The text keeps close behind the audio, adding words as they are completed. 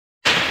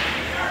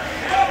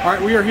All right,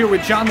 we are here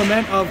with John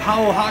Lemay of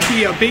Howell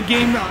Hockey. A big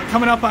game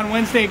coming up on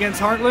Wednesday against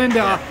Hartland.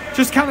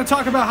 Just kind of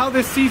talk about how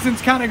this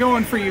season's kind of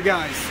going for you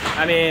guys.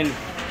 I mean,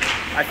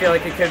 I feel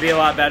like it could be a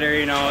lot better.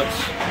 You know,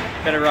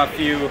 it's been a rough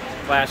few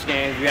last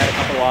games. We had a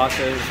couple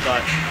losses,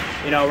 but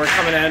you know, we're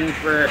coming in.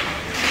 We're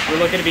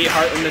looking to beat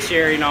Hartland this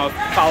year. You know,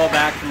 follow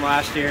back from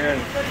last year, and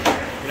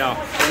you know,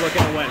 we're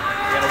looking to win.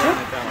 We got to win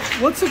the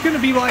town. What's it going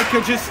to be like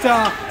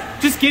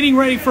just getting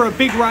ready for a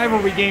big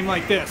rivalry game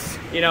like this?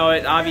 You know,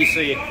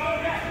 obviously,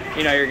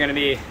 you know, you're going to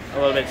be a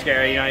little bit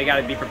scary. You know, you got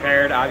to be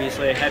prepared,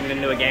 obviously, heading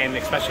into a game,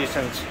 especially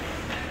since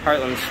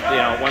Hartland's, you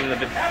know, one of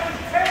the,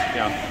 you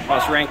know,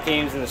 most ranked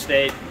teams in the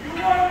state.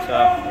 So,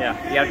 yeah,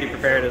 you got to be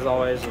prepared as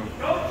always. And,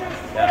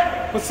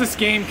 yeah. What's this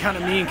game kind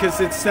of mean? Because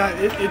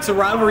it's a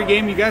rivalry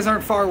game. You guys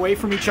aren't far away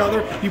from each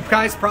other. You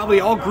guys probably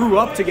all grew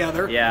up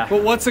together. Yeah.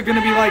 But what's it going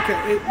to be like?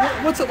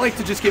 What's it like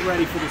to just get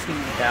ready for this game?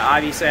 Yeah,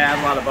 obviously I have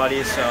a lot of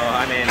buddies, so,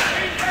 I mean,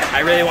 I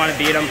really want to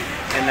beat them,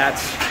 and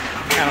that's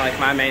kind of like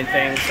my main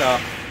thing. So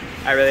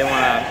I really want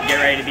to get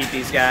ready to beat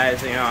these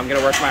guys. You know, I'm going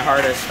to work my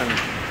hardest, and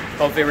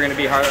hopefully we're going to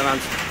beat Hartland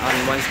on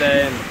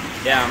Wednesday, and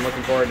yeah, I'm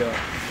looking forward to it.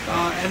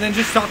 And then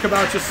just talk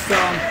about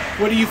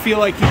what do you feel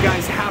like you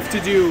guys have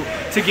to do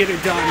to get it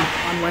done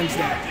on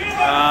Wednesday?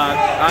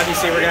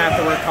 Obviously we're going to have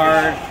to work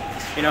hard.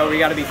 You know, we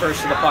got to be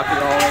first to the puck as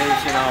always,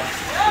 you know,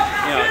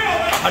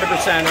 100%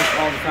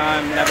 all the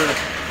time,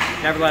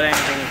 never let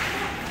anything,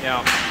 you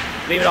know,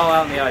 leave it all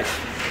out on the ice.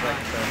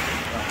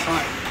 All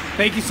right.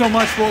 Thank you so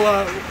much,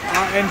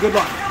 and good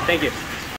luck. Thank you.